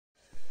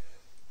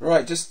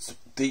Right, just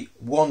the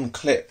one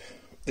clip.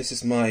 This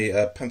is my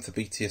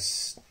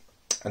Pantherbeteus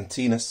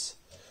Antinous,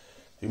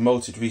 who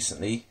moulted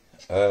recently,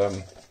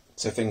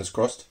 so fingers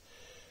crossed.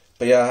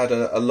 But yeah, I had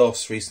a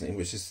loss recently,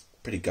 which is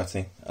pretty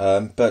gutting.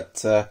 Yeah.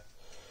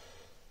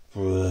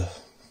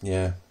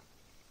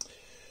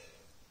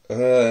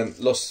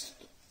 Lost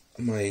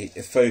my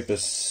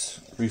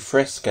Ephobus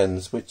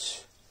refrescens,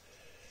 which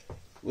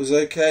was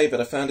okay, but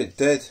I found it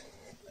dead.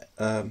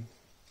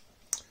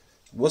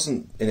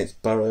 Wasn't in its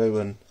burrow,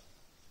 and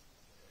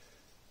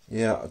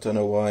yeah, I don't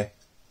know why. It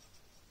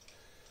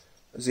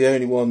was the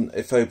only one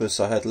Ephobus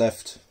I had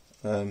left.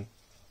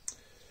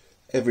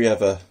 Every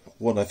other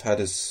one I've had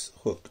is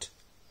hooked.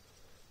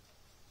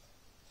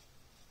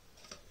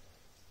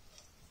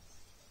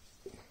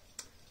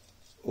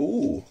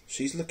 Ooh,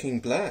 she's looking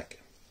black.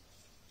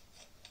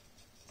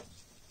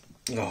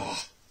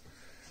 Oh,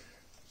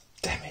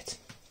 damn it.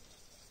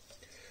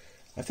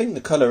 I think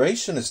the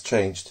coloration has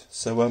changed,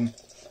 so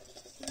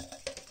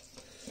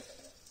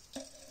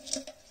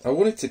I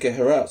wanted to get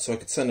her out so I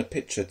could send a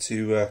picture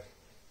to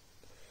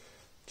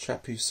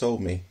chap who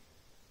sold me.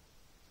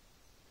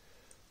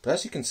 But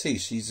as you can see,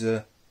 she's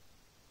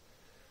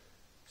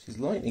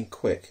lightning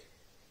quick.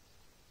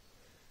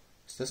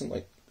 She doesn't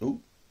like. Ooh.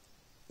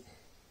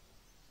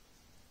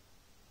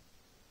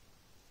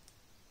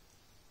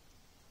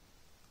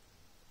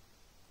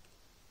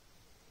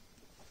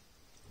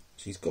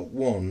 She's got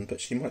one, but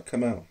she might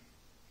come out.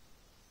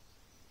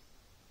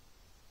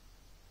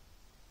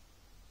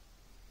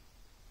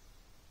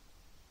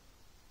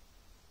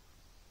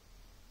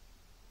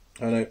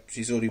 Oh no,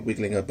 she's already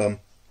wiggling her bum.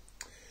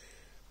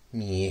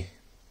 Yeah.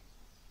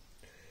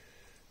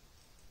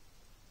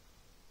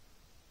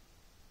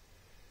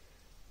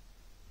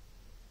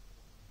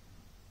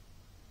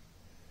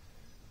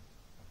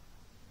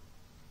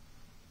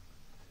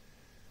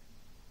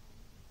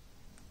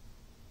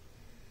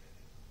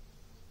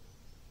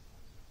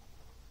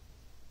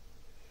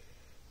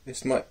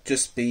 This might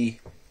just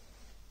be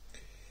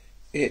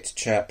it,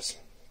 chaps.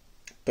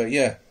 But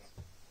yeah,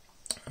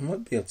 I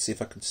might be able to see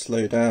if I can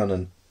slow down,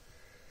 and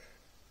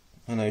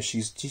I know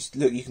she's just,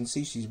 look, you can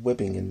see she's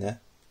webbing in there.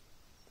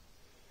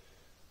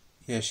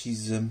 Yeah,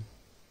 she's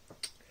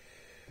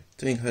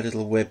doing her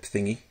little web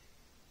thingy.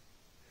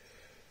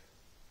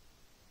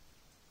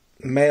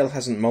 The male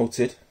hasn't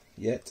molted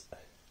yet,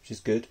 which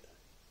is good.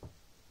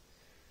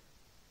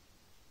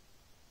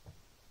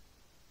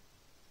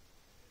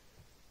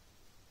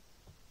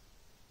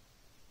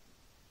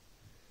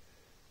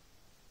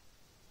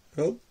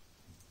 Oh.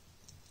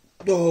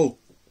 Oh.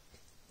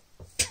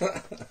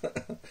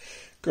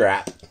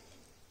 Crap.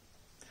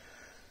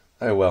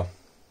 Oh well.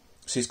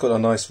 She's got a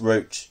nice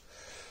roach.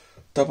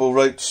 Double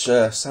roach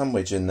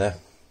sandwich in there.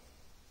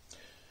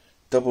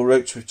 Double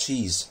roach with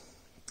cheese.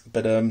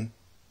 But I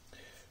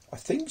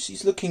think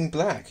she's looking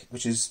black,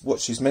 which is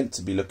what she's meant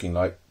to be looking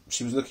like.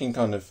 She was looking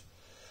kind of...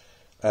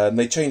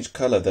 they changed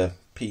colour, the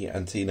P.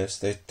 Antinous.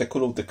 They're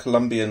called the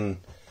Colombian...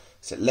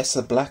 Is it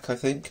lesser black, I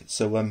think?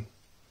 So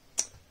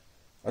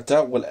I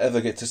doubt we'll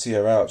ever get to see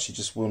her out. She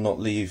just will not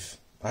leave.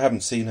 I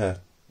haven't seen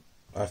her,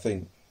 I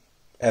think,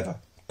 ever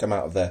come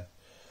out of there.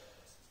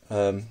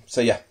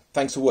 So yeah,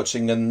 thanks for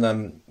watching,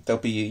 and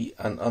there'll be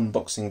an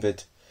unboxing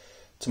vid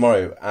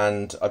tomorrow.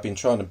 And I've been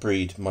trying to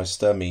breed my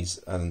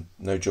Sturmies, and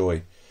no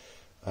joy.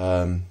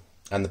 And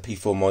the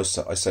P4 moist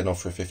I sent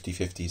off for a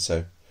 50-50.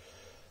 So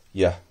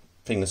yeah,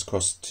 fingers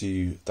crossed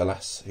to the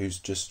lass who's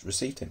just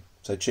received him.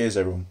 So cheers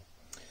everyone,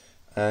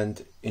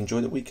 and enjoy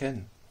the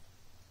weekend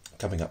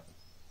coming up.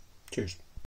 Cheers.